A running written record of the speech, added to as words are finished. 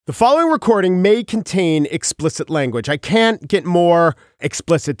The following recording may contain explicit language. I can't get more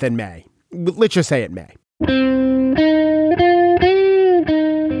explicit than may. Let's just say it may.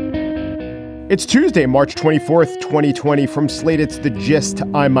 It's Tuesday, March 24th, 2020. From Slate, it's The Gist.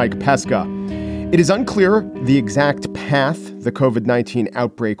 I'm Mike Pesca. It is unclear the exact path the COVID-19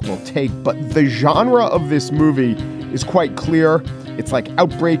 outbreak will take, but the genre of this movie is quite clear. It's like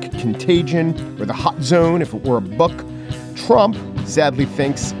Outbreak, Contagion, or The Hot Zone if it were a book. Trump sadly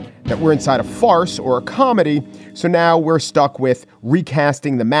thinks that we're inside a farce or a comedy, so now we're stuck with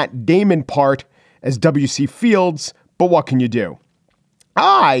recasting the Matt Damon part as W.C. Fields, but what can you do?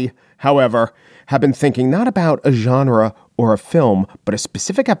 I, however, have been thinking not about a genre or a film, but a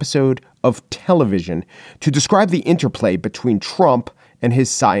specific episode of television to describe the interplay between Trump and his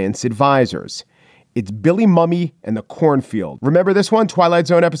science advisors. It's Billy Mummy and the Cornfield. Remember this one, Twilight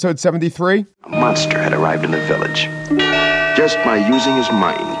Zone episode 73? A monster had arrived in the village. Just by using his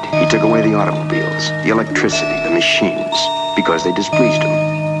mind, he took away the automobiles, the electricity, the machines, because they displeased him.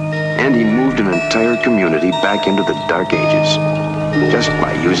 And he moved an entire community back into the Dark Ages, just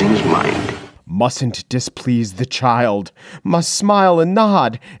by using his mind. Mustn't displease the child, must smile and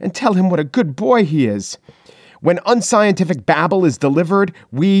nod and tell him what a good boy he is. When unscientific babble is delivered,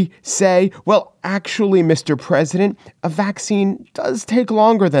 we say, well, actually, Mr. President, a vaccine does take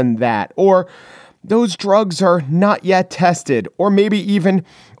longer than that. Or those drugs are not yet tested. Or maybe even,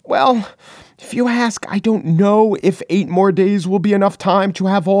 well, if you ask, I don't know if 8 more days will be enough time to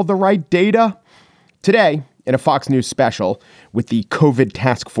have all the right data. Today, in a Fox News special, with the COVID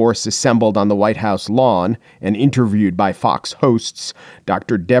task force assembled on the White House lawn and interviewed by Fox hosts,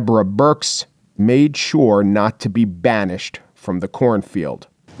 Dr. Deborah Birx made sure not to be banished from the cornfield.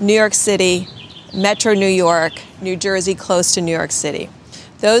 New York City, Metro New York, New Jersey, close to New York City.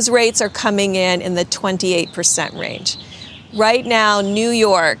 Those rates are coming in the 28% range. Right now, New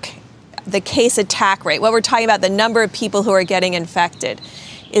York, the case attack rate, what we're talking about, the number of people who are getting infected,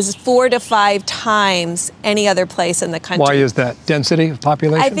 is 4 to 5 times any other place in the country. Why is that? Density of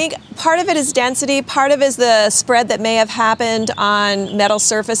population? I think part of it is density. Part of it is the spread that may have happened on metal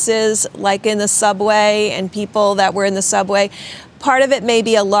surfaces, like in the subway and people that were in the subway. Part of it may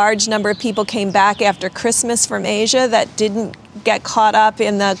be a large number of people came back after Christmas from Asia that didn't get caught up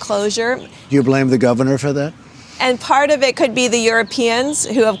in the closure. Do you blame the governor for that? And part of it could be the Europeans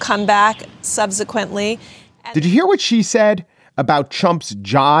who have come back subsequently. Did you hear what she said about Trump's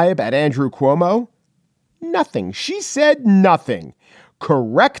jibe at Andrew Cuomo? Nothing. She said nothing.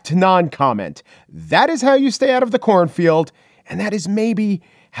 Correct non-comment. That is how you stay out of the cornfield, and that is maybe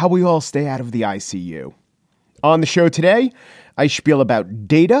how we all stay out of the ICU. On the show today, I spiel about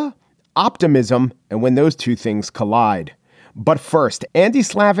data, optimism, and when those two things collide. But first, Andy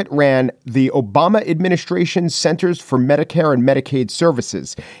Slavitt ran the Obama administration's Centers for Medicare and Medicaid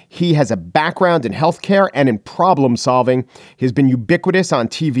Services. He has a background in healthcare and in problem solving. He's been ubiquitous on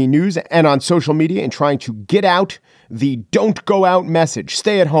TV news and on social media in trying to get out the don't go out message,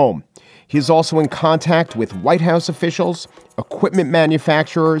 stay at home. He's also in contact with White House officials, equipment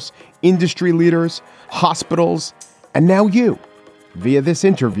manufacturers, industry leaders, hospitals, and now you, via this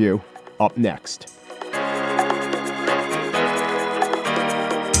interview, up next.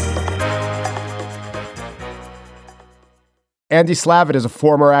 Andy Slavitt is a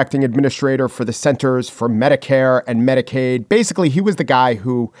former acting administrator for the Centers for Medicare and Medicaid. Basically, he was the guy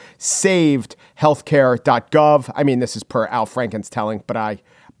who saved healthcare.gov. I mean, this is per Al Franken's telling, but I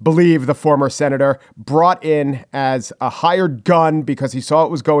believe the former senator brought in as a hired gun because he saw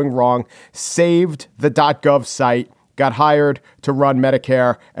it was going wrong, saved the .gov site, got hired to run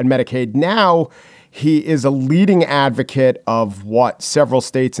Medicare and Medicaid. Now he is a leading advocate of what several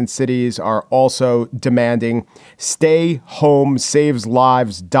states and cities are also demanding.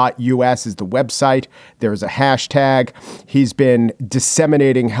 StayHomeSavesLives.us is the website. There's a hashtag. He's been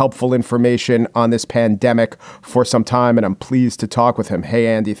disseminating helpful information on this pandemic for some time, and I'm pleased to talk with him. Hey,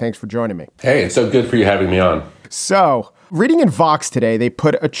 Andy, thanks for joining me. Hey, it's so good for you having me on. So, reading in Vox today, they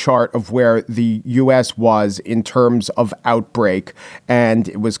put a chart of where the U.S. was in terms of outbreak, and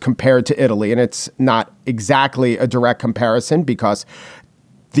it was compared to Italy. And it's not exactly a direct comparison because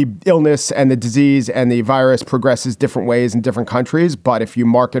the illness and the disease and the virus progresses different ways in different countries. But if you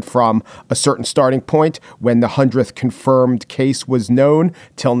mark it from a certain starting point, when the 100th confirmed case was known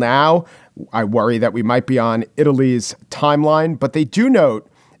till now, I worry that we might be on Italy's timeline. But they do note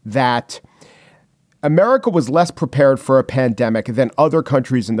that America was less prepared for a pandemic than other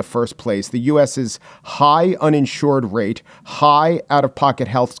countries in the first place. The U.S.'s high uninsured rate, high out-of-pocket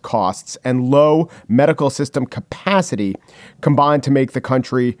health costs, and low medical system capacity combined to make the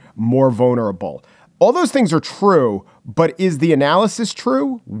country more vulnerable. All those things are true, but is the analysis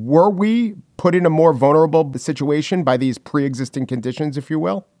true? Were we put in a more vulnerable situation by these pre-existing conditions, if you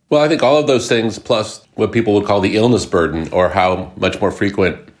will? Well, I think all of those things, plus what people would call the illness burden, or how much more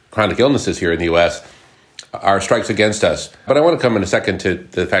frequent chronic illnesses here in the U.S., are strikes against us. But I want to come in a second to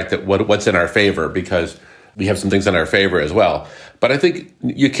the fact that what's in our favor, because we have some things in our favor as well. But I think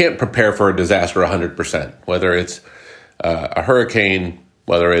you can't prepare for a disaster 100%, whether it's a hurricane,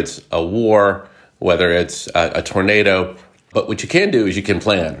 whether it's a war, whether it's a tornado. But what you can do is you can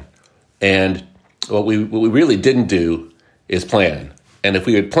plan. And what we really didn't do is plan. And if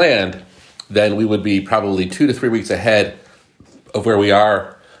we had planned, then we would be probably 2 to 3 weeks ahead of where we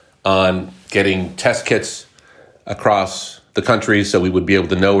are on getting test kits across the country, so we would be able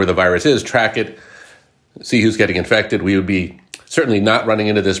to know where the virus is, track it, see who's getting infected. We would be certainly not running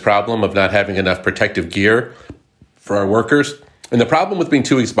into this problem of not having enough protective gear for our workers. And the problem with being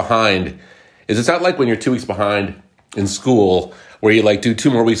 2 weeks behind is it's not like when you're 2 weeks behind in school where you do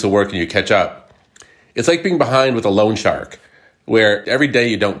 2 more weeks of work and you catch up. It's like being behind with a loan shark, where every day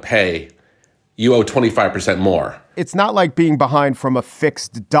you don't pay, you owe 25% more. It's not like being behind from a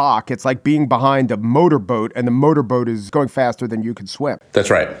fixed dock. It's like being behind a motorboat, and the motorboat is going faster than you can swim. That's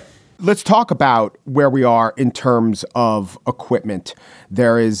right. Let's talk about where we are in terms of equipment.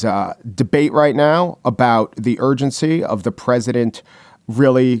 There is a debate right now about the urgency of the president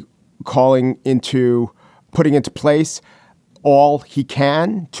really putting into place all he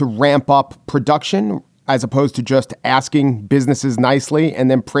can to ramp up production, as opposed to just asking businesses nicely and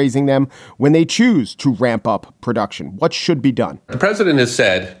then praising them when they choose to ramp up production. What should be done? The president has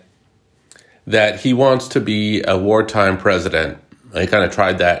said that he wants to be a wartime president. I kind of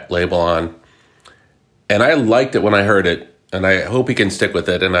tried that label on. And I liked it when I heard it, and I hope he can stick with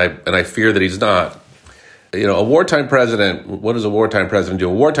it, and I fear that he's not. A wartime president, what does a wartime president do?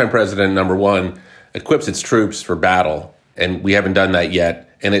 A wartime president, number one, equips its troops for battle, and we haven't done that yet.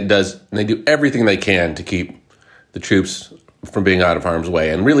 And they do everything they can to keep the troops from being out of harm's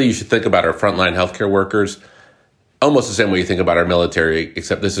way. And really, you should think about our frontline healthcare workers almost the same way you think about our military,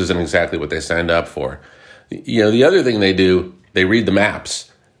 except this isn't exactly what they signed up for. The other thing they do, they read the maps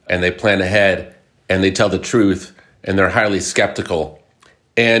and they plan ahead and they tell the truth, and they're highly skeptical.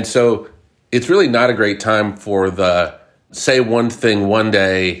 And so it's really not a great time for the say one thing one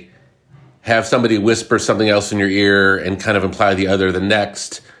day, have somebody whisper something else in your ear and kind of imply the other the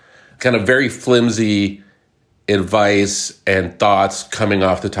next, kind of very flimsy advice and thoughts coming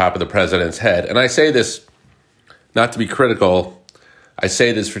off the top of the president's head. And I say this not to be critical. I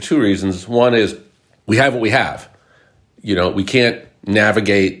say this for 2 reasons. One is we have what we have. We can't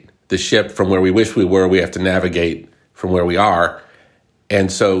navigate the ship from where we wish we were. We have to navigate from where we are.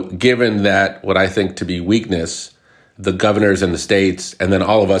 And so given that what I think to be weakness, the governors and the states, and then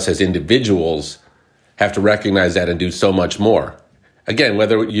all of us as individuals have to recognize that and do so much more. Again,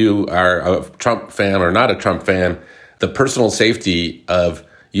 whether you are a Trump fan or not a Trump fan, the personal safety of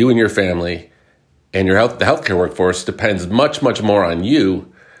you and your family and the healthcare workforce depends much, much more on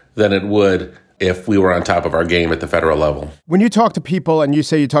you than it would if we were on top of our game at the federal level. When you talk to people, and you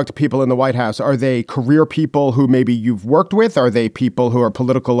say you talk to people in the White House, are they career people who maybe you've worked with? Are they people who are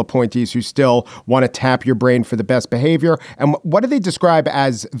political appointees who still want to tap your brain for the best behavior? And what do they describe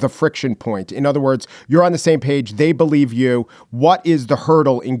as the friction point? In other words, you're on the same page, they believe you. What is the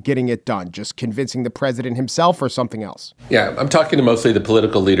hurdle in getting it done? Just convincing the president himself or something else? Yeah, I'm talking to mostly the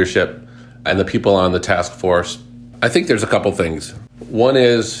political leadership and the people on the task force. I think there's a couple things. One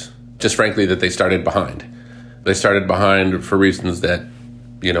is just frankly that they started behind. They started behind for reasons that,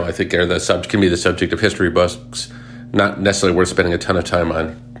 I think can be the subject of history books, not necessarily worth spending a ton of time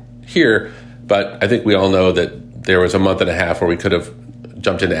on here. But I think we all know that there was a month and a half where we could have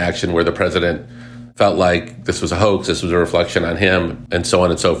jumped into action where the president felt like this was a hoax, this was a reflection on him, and so on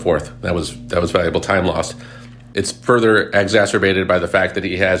and so forth. That was valuable time lost. It's further exacerbated by the fact that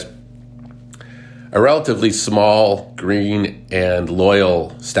he has a relatively small, green, and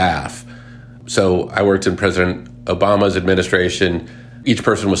loyal staff. So I worked in President Obama's administration. Each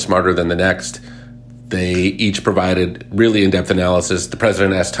person was smarter than the next. They each provided really in-depth analysis. The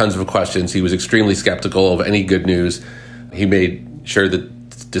president asked tons of questions. He was extremely skeptical of any good news. He made sure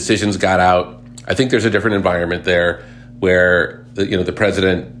that decisions got out. I think there's a different environment there where the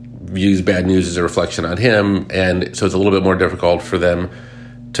president views bad news as a reflection on him, and so it's a little bit more difficult for them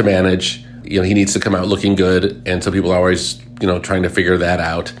to manage. He needs to come out looking good, and so people are always, trying to figure that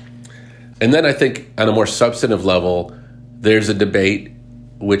out. And then I think on a more substantive level, there's a debate,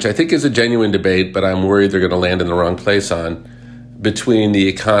 which I think is a genuine debate, but I'm worried they're going to land in the wrong place on, between the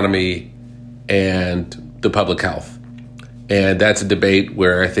economy and the public health. And that's a debate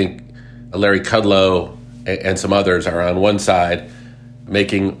where I think Larry Kudlow and some others are on one side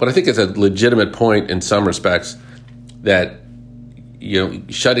making what I think is a legitimate point in some respects, that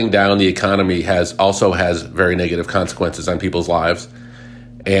shutting down the economy also has very negative consequences on people's lives,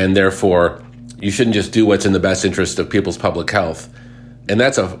 and therefore you shouldn't just do what's in the best interest of people's public health. And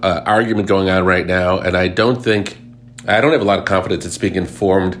that's an argument going on right now, and I don't have a lot of confidence it's being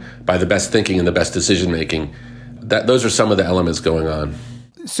informed by the best thinking and the best decision making. Those are some of the elements going on.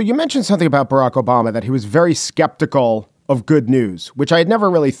 So you mentioned something about Barack Obama, that he was very skeptical of good news, which I had never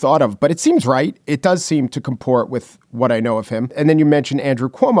really thought of, but it seems right. It does seem to comport with what I know of him. And then you mentioned Andrew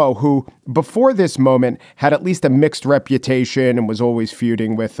Cuomo, who before this moment had at least a mixed reputation and was always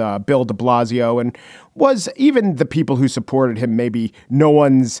feuding with Bill de Blasio, and was, even the people who supported him, maybe no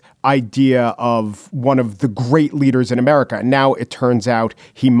one's idea of one of the great leaders in America. And now it turns out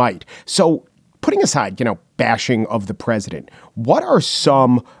he might. So putting aside, bashing of the president, what are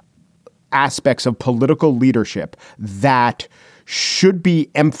some aspects of political leadership that should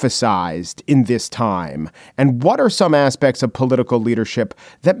be emphasized in this time? And what are some aspects of political leadership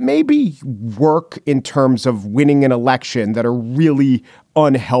that maybe work in terms of winning an election that are really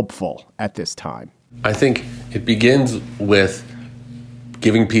unhelpful at this time? I think it begins with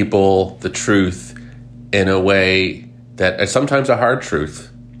giving people the truth in a way that is sometimes a hard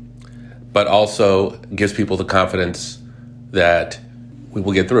truth, but also gives people the confidence that we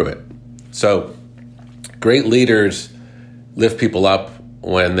will get through it. So great leaders lift people up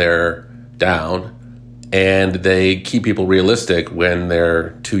when they're down, and they keep people realistic when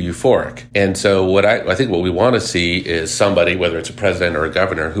they're too euphoric. And so I think what we want to see is somebody, whether it's a president or a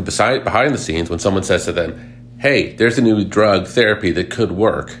governor, who behind the scenes, when someone says to them, hey, there's a new drug therapy that could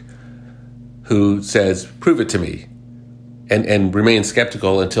work, who says, prove it to me, and remain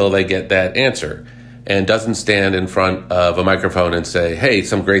skeptical until they get that answer, and doesn't stand in front of a microphone and say, hey,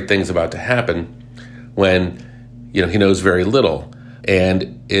 some great thing's about to happen, when he knows very little,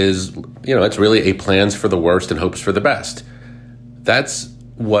 and is, it's really a plans for the worst and hopes for the best. That's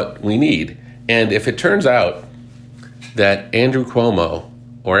what we need. And if it turns out that Andrew Cuomo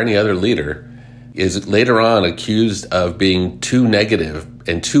or any other leader is later on accused of being too negative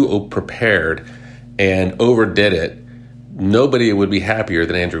and too prepared and overdid it, nobody would be happier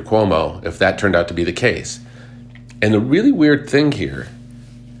than Andrew Cuomo if that turned out to be the case. And the really weird thing here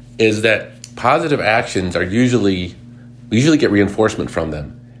is that positive actions we usually get reinforcement from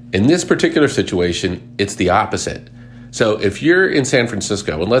them. In this particular situation, it's the opposite. So if you're in San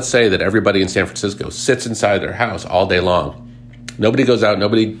Francisco, and let's say that everybody in San Francisco sits inside their house all day long, nobody goes out,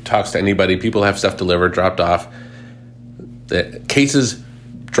 nobody talks to anybody, people have stuff delivered, dropped off, the cases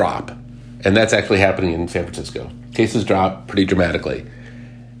drop. And that's actually happening in San Francisco. Cases drop pretty dramatically.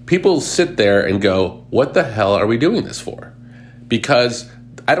 People sit there and go, what the hell are we doing this for? Because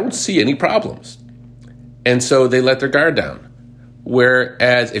I don't see any problems. And so they let their guard down.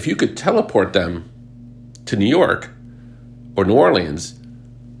 Whereas if you could teleport them to New York or New Orleans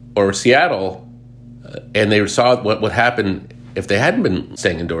or Seattle, and they saw what would happen if they hadn't been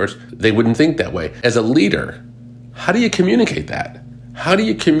staying indoors, they wouldn't think that way. As a leader, how do you communicate that? How do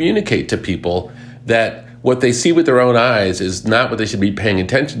you communicate to people that what they see with their own eyes is not what they should be paying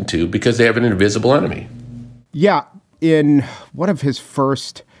attention to because they have an invisible enemy? Yeah. In one of his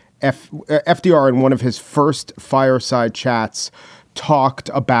first, FDR in one of his first fireside chats talked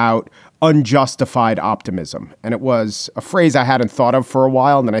about unjustified optimism. And it was a phrase I hadn't thought of for a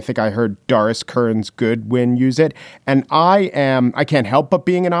while. And then I think I heard Doris Kearns Goodwin use it. And I can't help but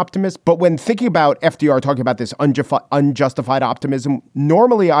being an optimist. But when thinking about FDR talking about this unjustified optimism,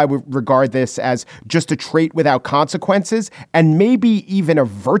 normally I would regard this as just a trait without consequences, and maybe even a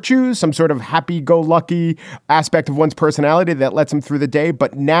virtue, some sort of happy-go-lucky aspect of one's personality that lets him through the day.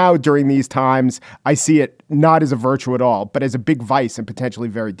 But now during these times, I see it not as a virtue at all, but as a big vice and potentially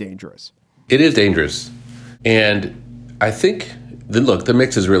very dangerous. It is dangerous. And I think, the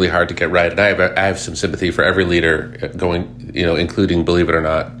mix is really hard to get right. And I have some sympathy for every leader going, including, believe it or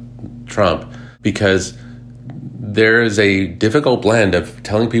not, Trump, because there is a difficult blend of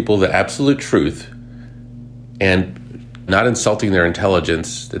telling people the absolute truth and not insulting their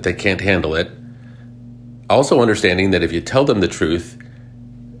intelligence, that they can't handle it. Also understanding that if you tell them the truth,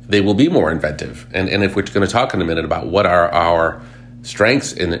 they will be more inventive. And if we're going to talk in a minute about what are our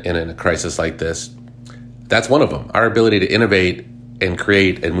strengths in a crisis like this, that's one of them. Our ability to innovate and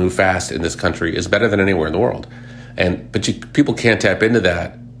create and move fast in this country is better than anywhere in the world. But people can't tap into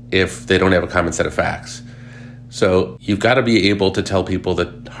that if they don't have a common set of facts. So you've got to be able to tell people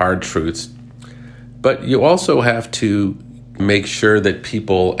the hard truths, but you also have to make sure that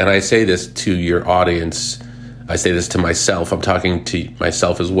people, and I say this to your audience I say this to myself, I'm talking to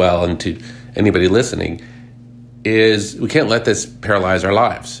myself as well and to anybody listening, is we can't let this paralyze our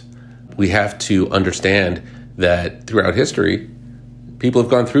lives. We have to understand that throughout history, people have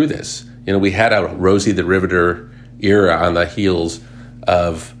gone through this. We had a Rosie the Riveter era on the heels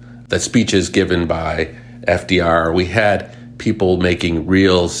of the speeches given by FDR. We had people making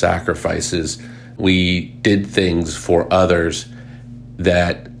real sacrifices. We did things for others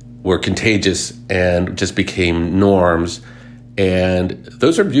that were contagious and just became norms. And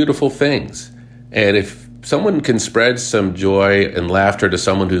those are beautiful things. And if someone can spread some joy and laughter to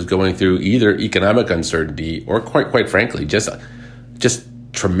someone who's going through either economic uncertainty or quite frankly, just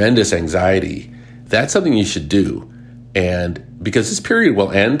tremendous anxiety, that's something you should do. And because this period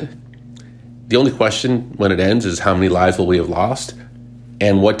will end, the only question when it ends is how many lives will we have lost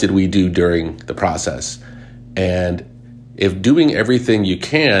and what did we do during the process? And if doing everything you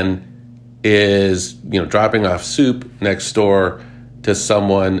can is, dropping off soup next door to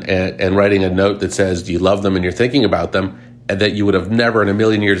someone and writing a note that says, do you love them and you're thinking about them, and that you would have never in a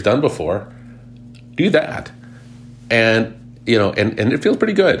million years done before, do that. And, and it feels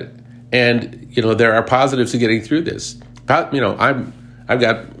pretty good. And, there are positives to getting through this. I've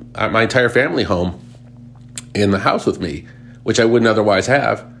got my entire family home in the house with me, which I wouldn't otherwise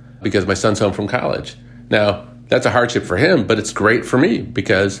have because my son's home from college. Now, that's a hardship for him, but it's great for me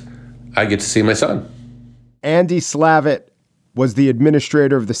because I get to see my son. Andy Slavitt was the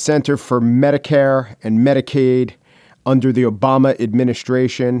administrator of the Center for Medicare and Medicaid under the Obama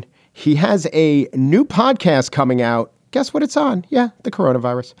administration. He has a new podcast coming out. Guess what it's on? Yeah, the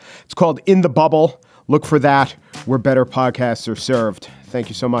coronavirus. It's called In the Bubble. Look for that where better podcasts are served. Thank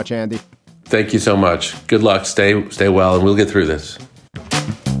you so much, Andy. Thank you so much. Good luck. Stay well, and we'll get through this.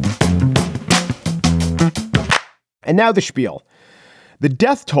 And now the spiel. The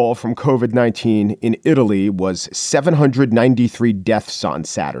death toll from COVID-19 in Italy was 793 deaths on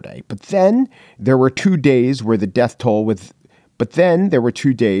Saturday. But then there were 2 days where the death toll was in the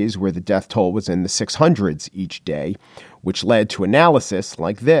 600s each day, which led to analysis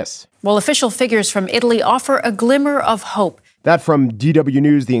like this. Well, official figures from Italy offer a glimmer of hope. That from DW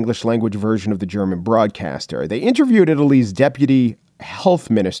News, the English language version of the German broadcaster. They interviewed Italy's deputy health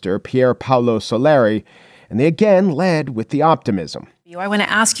minister, Pier Paolo Soleri, and they again led with the optimism. I want to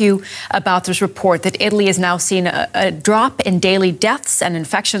ask you about this report that Italy has now seen a drop in daily deaths and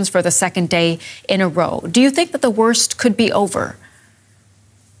infections for the second day in a row. Do you think that the worst could be over?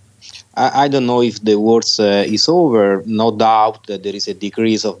 I don't know if the worst is over. No doubt that there is a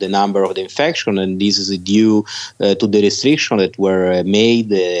decrease of the number of the infection, and this is due to the restrictions that were made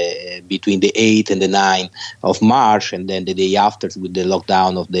between the 8th and the 9th of March, and then the day after with the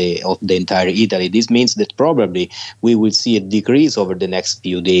lockdown of the entire Italy. This means that probably we will see a decrease over the next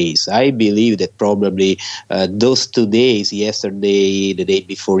few days. I believe that probably those 2 days, yesterday, the day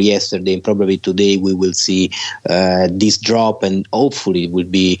before yesterday, and probably today, we will see this drop, and hopefully it will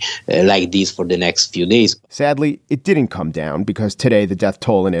be like this for the next few days. Sadly, it didn't come down because today the death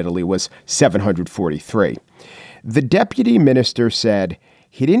toll in Italy was 743. The deputy minister said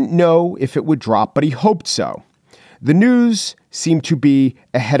he didn't know if it would drop, but he hoped so. The news seemed to be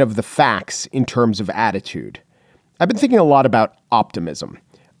ahead of the facts in terms of attitude. I've been thinking a lot about optimism.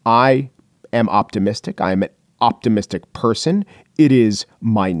 I am optimistic. I am an optimistic person. It is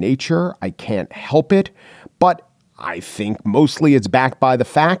my nature. I can't help it. But I think mostly it's backed by the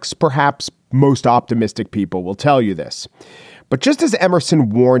facts. Perhaps most optimistic people will tell you this. But just as Emerson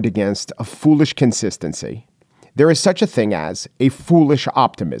warned against a foolish consistency, there is such a thing as a foolish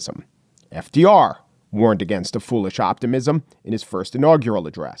optimism. FDR warned against a foolish optimism in his first inaugural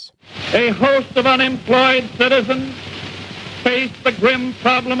address. A host of unemployed citizens face the grim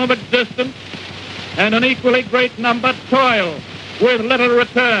problem of existence, and an equally great number toil with little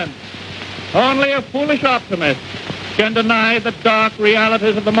return. Only a foolish optimist can deny the dark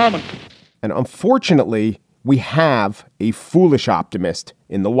realities of the moment. And unfortunately, we have a foolish optimist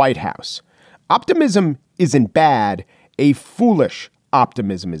in the White House. Optimism isn't bad. A foolish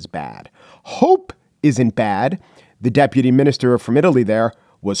optimism is bad. Hope isn't bad. The deputy minister from Italy there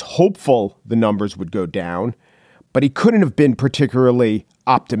was hopeful the numbers would go down, but he couldn't have been particularly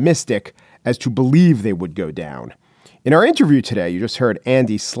optimistic as to believe they would go down. In our interview today, you just heard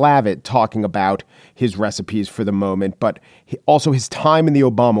Andy Slavitt talking about his recipes for the moment, but also his time in the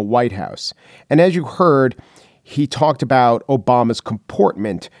Obama White House. And as you heard, he talked about Obama's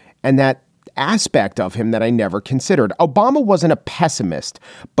comportment and that aspect of him that I never considered. Obama wasn't a pessimist,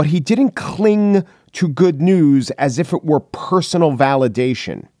 but he didn't cling to good news as if it were personal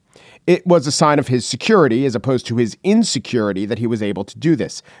validation. It was a sign of his security as opposed to his insecurity that he was able to do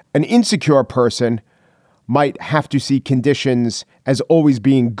this. An insecure person might have to see conditions as always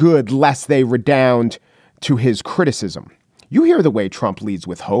being good, lest they redound to his criticism. You hear the way Trump leads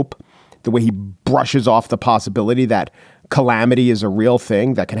with hope, the way he brushes off the possibility that calamity is a real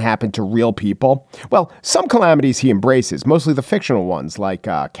thing that can happen to real people. Well, some calamities he embraces, mostly the fictional ones like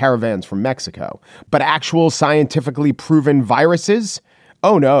caravans from Mexico. But actual scientifically proven viruses?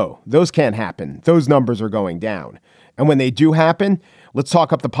 Oh no, those can't happen. Those numbers are going down. And when they do happen, let's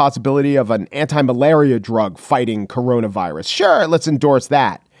talk up the possibility of an anti-malaria drug fighting coronavirus. Sure, let's endorse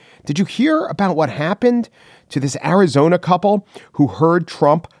that. Did you hear about what happened to this Arizona couple who heard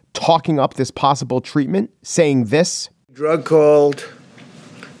Trump talking up this possible treatment, saying this? Drug called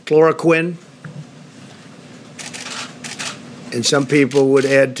chloroquine, and some people would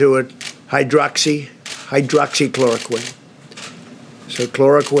add to it hydroxychloroquine. So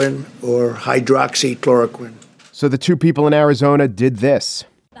chloroquine or hydroxychloroquine. So the two people in Arizona did this.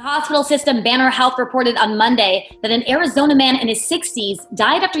 The hospital system Banner Health reported on Monday that an Arizona man in his 60s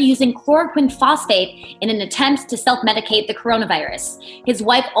died after using chloroquine phosphate in an attempt to self-medicate the coronavirus. His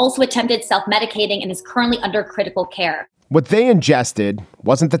wife also attempted self-medicating and is currently under critical care. What they ingested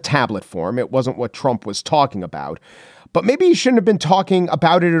wasn't the tablet form. It wasn't what Trump was talking about. But maybe he shouldn't have been talking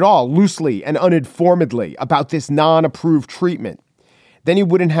about it at all, loosely and uninformedly, about this non-approved treatment. Then he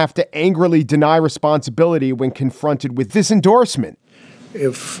wouldn't have to angrily deny responsibility when confronted with this endorsement.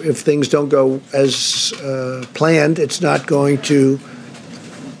 If things don't go as planned, it's not going to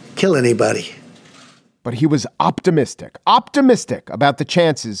kill anybody. But he was optimistic about the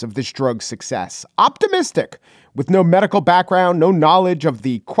chances of this drug's success. Optimistic, with no medical background, no knowledge of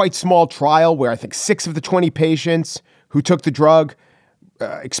the quite small trial where I think 6 of the 20 patients who took the drug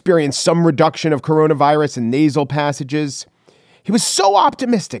experienced some reduction of coronavirus in nasal passages. He was so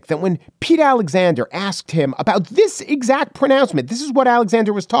optimistic that when Pete Alexander asked him about this exact pronouncement, this is what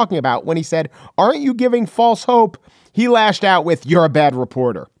Alexander was talking about when he said, "Aren't you giving false hope?" He lashed out with, "You're a bad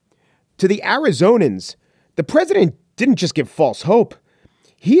reporter." To the Arizonans, the president didn't just give false hope.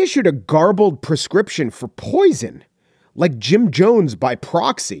 He issued a garbled prescription for poison, like Jim Jones by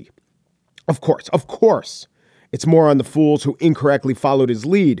proxy. Of course, it's more on the fools who incorrectly followed his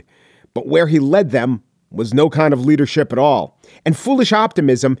lead. But where he led them was no kind of leadership at all. And foolish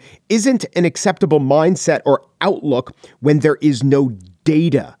optimism isn't an acceptable mindset or outlook when there is no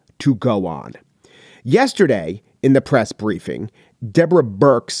data to go on. Yesterday, in the press briefing, Deborah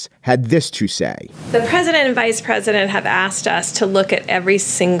Birx had this to say. The president and vice president have asked us to look at every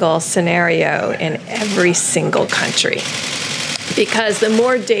single scenario in every single country. Because the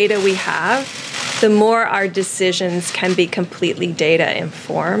more data we have, the more our decisions can be completely data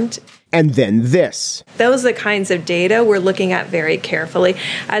informed. And then this. Those are the kinds of data we're looking at very carefully,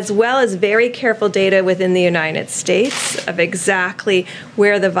 as well as very careful data within the United States of exactly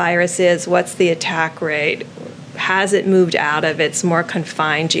where the virus is, what's the attack rate, has it moved out of its more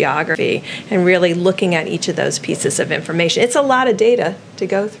confined geography, and really looking at each of those pieces of information. It's a lot of data to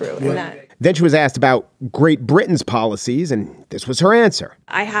go through in that. Then she was asked about Great Britain's policies, and this was her answer.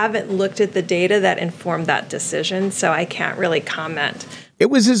 I haven't looked at the data that informed that decision, so I can't really comment. It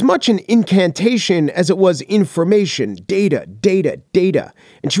was as much an incantation as it was information, data.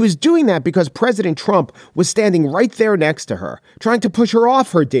 And she was doing that because President Trump was standing right there next to her, trying to push her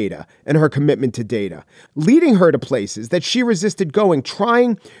off her data and her commitment to data, leading her to places that she resisted going,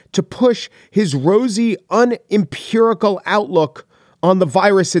 trying to push his rosy, unempirical outlook on the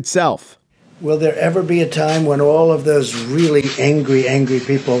virus itself. Will there ever be a time when all of those really angry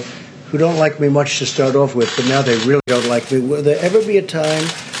people who don't like me much to start off with, but now they really don't like me, will there ever be a time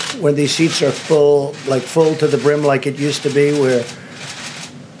when these seats are full to the brim like it used to be, where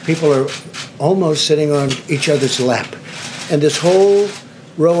people are almost sitting on each other's lap, and this whole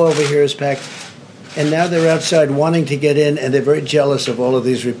row over here is packed, and now they're outside wanting to get in, and they're very jealous of all of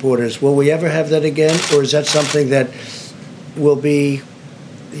these reporters? Will we ever have that again, or is that something that will be,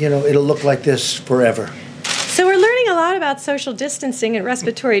 it'll look like this forever? So we're learning a lot about social distancing and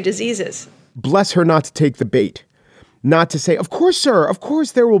respiratory diseases. Bless her not to take the bait, not to say, of course, sir, of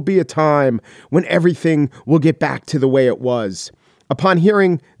course there will be a time when everything will get back to the way it was. Upon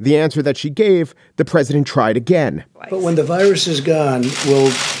hearing the answer that she gave, the president tried again. But when the virus is gone, will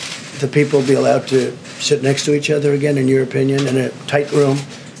the people be allowed to sit next to each other again, in your opinion, in a tight room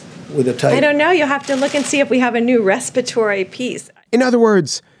with a tight... I don't know. You'll have to look and see if we have a new respiratory piece. In other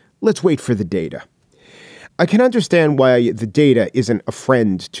words, let's wait for the data. I can understand why the data isn't a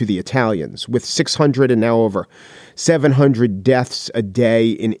friend to the Italians. With 600 and now over 700 deaths a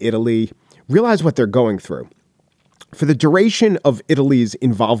day in Italy, realize what they're going through. For the duration of Italy's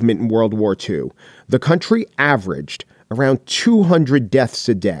involvement in World War II, the country averaged around 200 deaths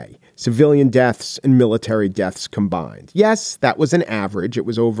a day, civilian deaths and military deaths combined. Yes, that was an average. It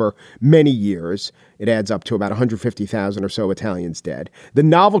was over many years. It adds up to about 150,000 or so Italians dead. The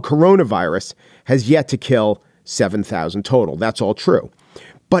novel coronavirus has yet to kill 7,000 total. That's all true.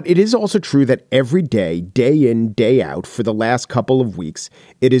 But it is also true that every day, day in, day out, for the last couple of weeks,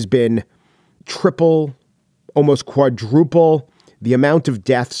 it has been triple, almost quadruple the amount of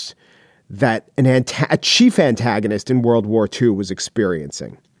deaths that a chief antagonist in World War II was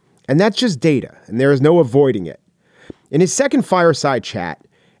experiencing. And that's just data, and there is no avoiding it. In his second fireside chat,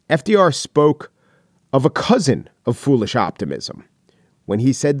 FDR spoke of a cousin of foolish optimism when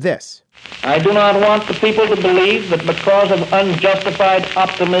he said this. I do not want the people to believe that because of unjustified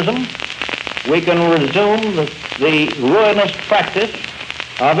optimism, we can resume the ruinous practice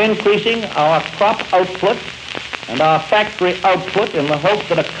of increasing our crop output and our factory output in the hope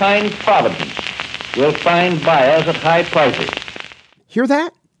that a kind providence will find buyers at high prices. Hear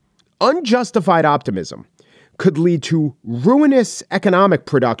that? Unjustified optimism could lead to ruinous economic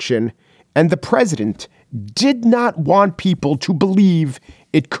production, and the president did not want people to believe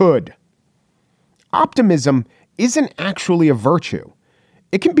it could. Optimism isn't actually a virtue.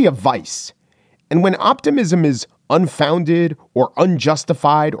 It can be a vice. And when optimism is unfounded or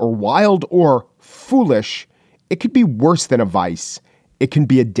unjustified or wild or foolish, it could be worse than a vice. It can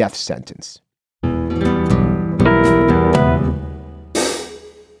be a death sentence.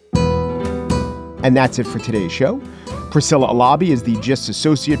 And that's it for today's show. Priscilla Alabi is the GIST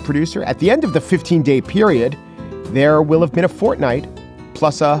associate producer. At the end of the 15-day period, there will have been a fortnight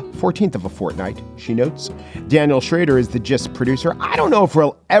plus a 14th of a fortnight, she notes. Daniel Schrader is the GIST producer. I don't know if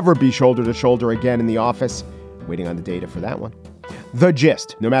we'll ever be shoulder to shoulder again in the office. Waiting on the data for that one. The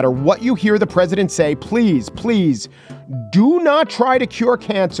Gist. No matter what you hear the president say, please, please do not try to cure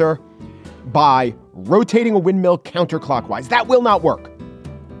cancer by rotating a windmill counterclockwise. That will not work.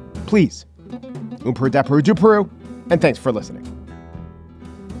 Please. Peru, and thanks for listening.